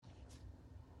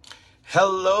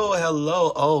Hello,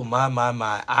 hello. Oh, my.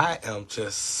 I am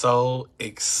just so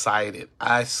excited.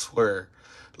 I swear.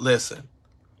 Listen,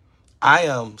 I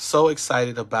am so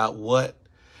excited about what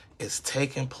is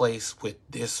taking place with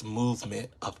this movement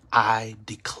of I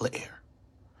Declare.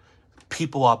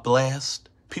 People are blessed,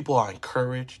 people are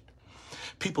encouraged,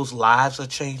 people's lives are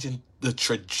changing. The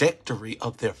trajectory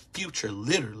of their future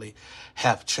literally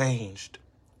have changed.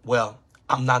 Well,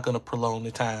 I'm not going to prolong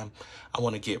the time. I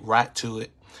want to get right to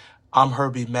it. I'm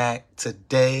Herbie Mack.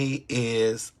 Today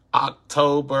is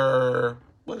October.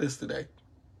 What is today?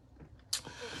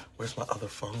 Where's my other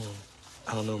phone?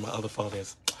 I don't know where my other phone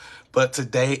is. But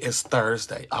today is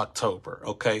Thursday, October,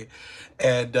 okay?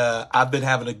 And I've been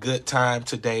having a good time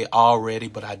today already,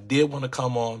 but I did want to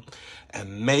come on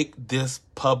and make this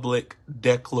public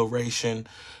declaration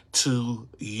to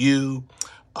you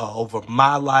over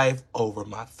my life, over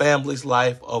my family's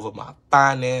life, over my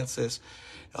finances.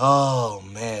 Oh,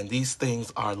 man, these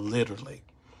things are literally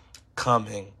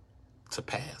coming to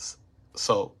pass.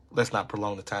 So let's not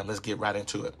prolong the time. Let's get right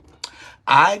into it.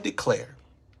 I declare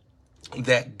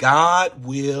that God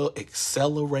will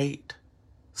accelerate.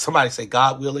 Somebody say,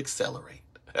 God will accelerate.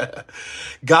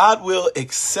 God will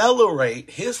accelerate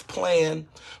his plan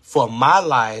for my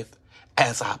life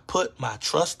as I put my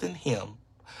trust in him.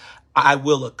 I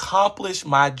will accomplish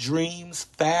my dreams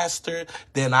faster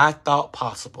than I thought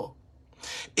possible.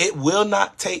 It will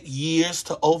not take years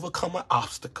to overcome an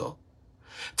obstacle,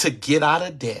 to get out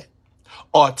of debt,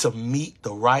 or to meet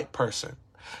the right person.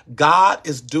 God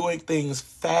is doing things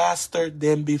faster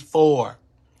than before.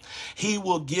 He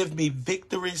will give me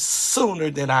victory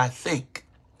sooner than I think.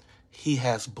 He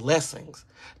has blessings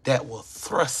that will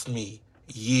thrust me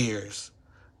years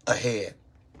ahead.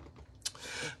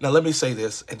 Now, let me say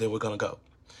this, and then we're going to go.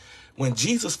 When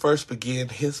Jesus first began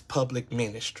his public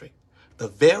ministry, the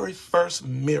very first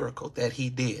miracle that he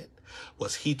did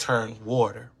was he turned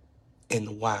water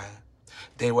into wine.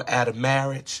 They were at a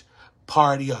marriage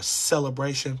party or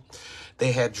celebration.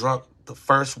 They had drunk the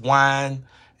first wine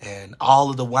and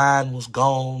all of the wine was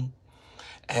gone.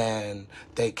 And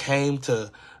they came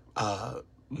to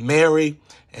Mary,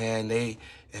 and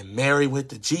Mary went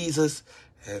to Jesus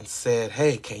and said,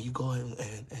 hey, can you go and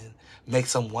make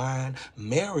some wine?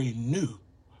 Mary knew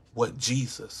what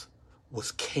Jesus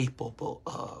was capable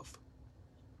of.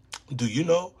 Do you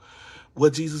know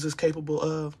what Jesus is capable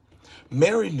of?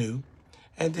 Mary knew,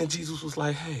 and then Jesus was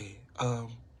like, hey,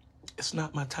 it's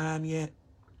not my time yet.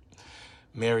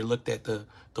 Mary looked at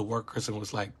the workers and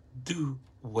was like, do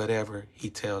whatever he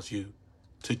tells you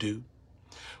to do.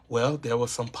 Well, there were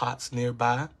some pots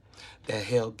nearby that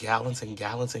held gallons and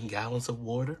gallons and gallons of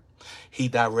water. He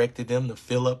directed them to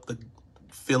fill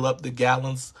up the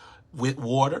gallons with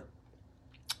water.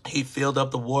 He filled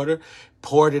up the water,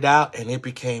 poured it out, and it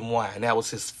became wine. That was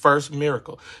his first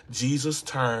miracle. Jesus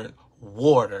turned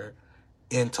water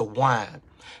into wine.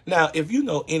 Now, if you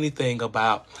know anything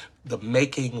about the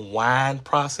making wine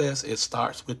process, it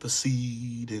starts with the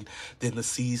seed, and then the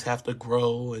seeds have to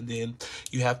grow, and then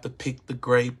you have to pick the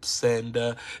grapes, and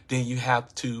then you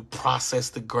have to process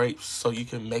the grapes so you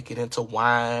can make it into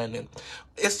wine. And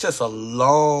it's just a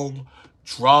long,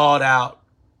 drawn out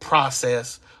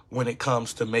process when it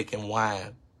comes to making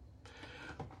wine.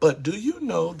 But do you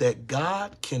know that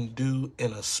God can do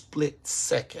in a split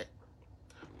second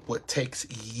what takes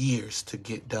years to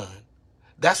get done?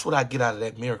 That's what I get out of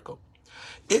that miracle.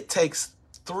 It takes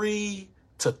 3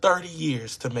 to 30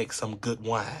 years to make some good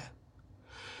wine.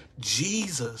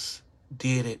 Jesus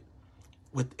did it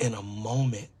within a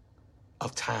moment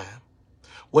of time.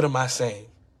 What am I saying?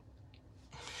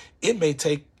 It may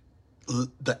take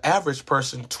the average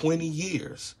person 20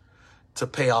 years to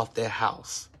pay off their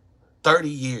house, 30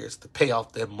 years to pay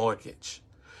off their mortgage.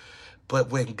 But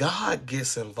when God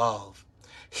gets involved,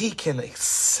 he can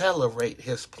accelerate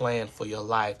his plan for your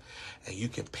life, and you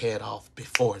can pay it off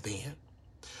before then.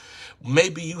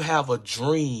 Maybe you have a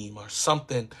dream or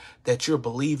something that you're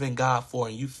believing God for,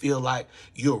 and you feel like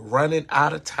you're running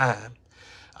out of time.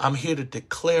 I'm here to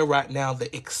declare right now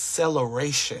the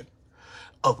acceleration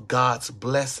of God's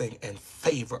blessing and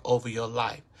favor over your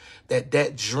life.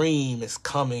 That dream is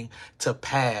coming to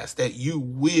pass, that you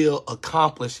will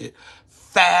accomplish it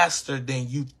faster than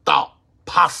you thought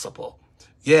possible.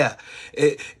 Yeah,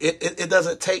 it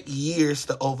doesn't take years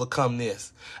to overcome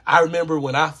this. I remember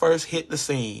when I first hit the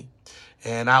scene,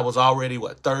 and I was already,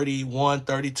 31,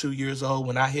 32 years old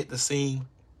when I hit the scene.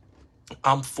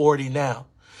 I'm 40 now.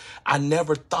 I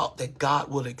never thought that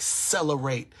God would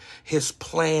accelerate his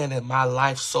plan in my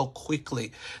life so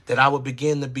quickly, that I would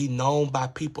begin to be known by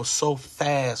people so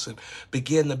fast and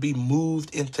begin to be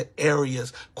moved into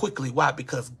areas quickly. Why?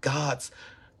 Because God's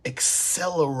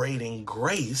accelerating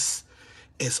grace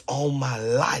is on my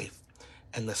life.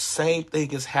 And the same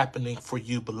thing is happening for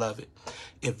you, beloved.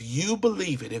 If you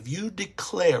believe it, if you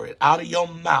declare it out of your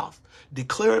mouth,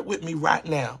 declare it with me right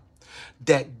now,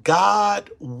 that God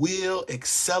will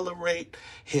accelerate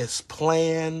his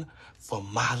plan for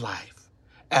my life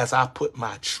as I put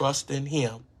my trust in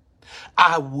him.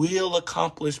 I will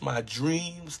accomplish my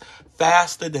dreams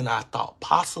faster than I thought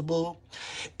possible.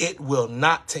 It will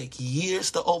not take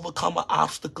years to overcome an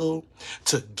obstacle,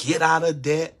 to get out of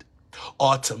debt,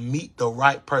 or to meet the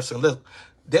right person. Look,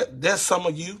 there's some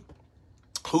of you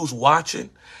who's watching,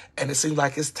 and it seems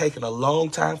like it's taking a long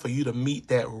time for you to meet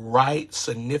that right,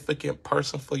 significant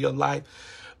person for your life.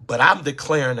 But I'm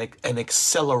declaring an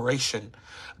acceleration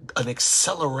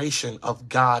of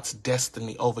God's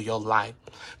destiny over your life,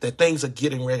 that things are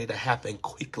getting ready to happen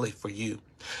quickly for you.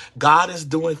 God is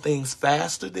doing things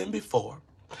faster than before,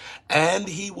 and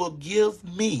he will give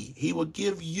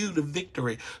you the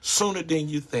victory sooner than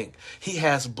you think. He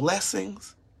has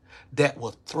blessings that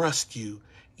will thrust you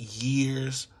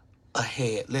years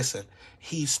ahead. Listen,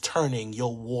 he's turning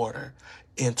your water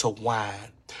into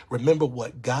wine. Remember,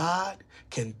 what God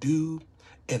can do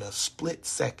in a split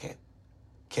second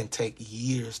can take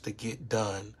years to get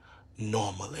done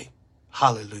normally.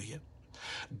 Hallelujah.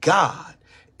 God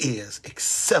is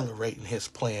accelerating his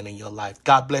plan in your life.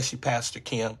 God bless you, Pastor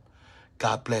Kim.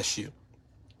 God bless you.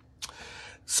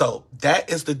 So that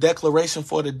is the declaration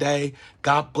for today.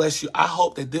 God bless you. I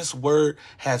hope that this word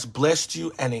has blessed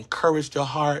you and encouraged your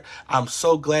heart. I'm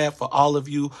so glad for all of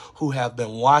you who have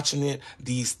been watching it,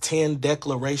 these 10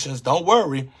 declarations. Don't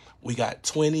worry, we got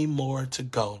 20 more to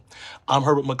go. I'm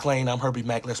Herbert McLean. I'm Herbie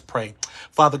Mack. Let's pray.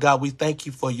 Father God, we thank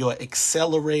you for your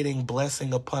accelerating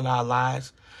blessing upon our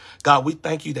lives. God, we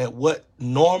thank you that what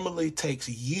normally takes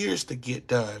years to get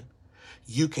done,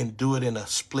 you can do it in a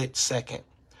split second,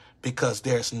 because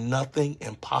there's nothing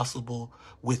impossible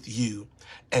with you.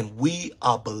 And we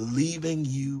are believing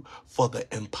you for the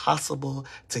impossible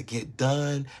to get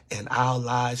done in our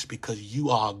lives, because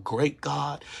you are a great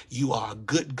God. You are a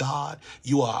good God.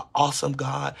 You are an awesome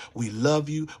God. We love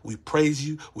you. We praise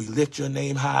you. We lift your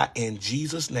name high in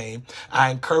Jesus' name. I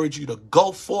encourage you to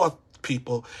go forth,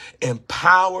 people, in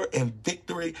power and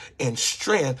victory and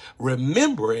strength,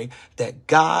 remembering that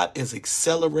God is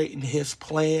accelerating his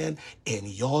plan in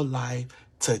your life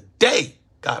today.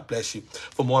 God bless you.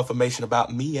 For more information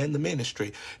about me and the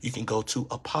ministry, you can go to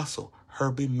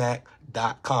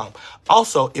ApostleHerbieMack.com.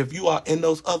 Also, if you are in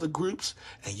those other groups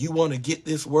and you want to get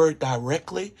this word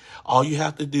directly, all you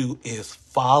have to do is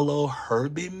follow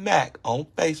Herbie Mack on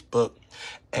Facebook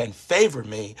and favor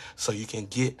me so you can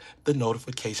get the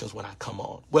notifications when I come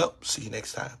on. Well, see you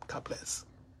next time. God bless.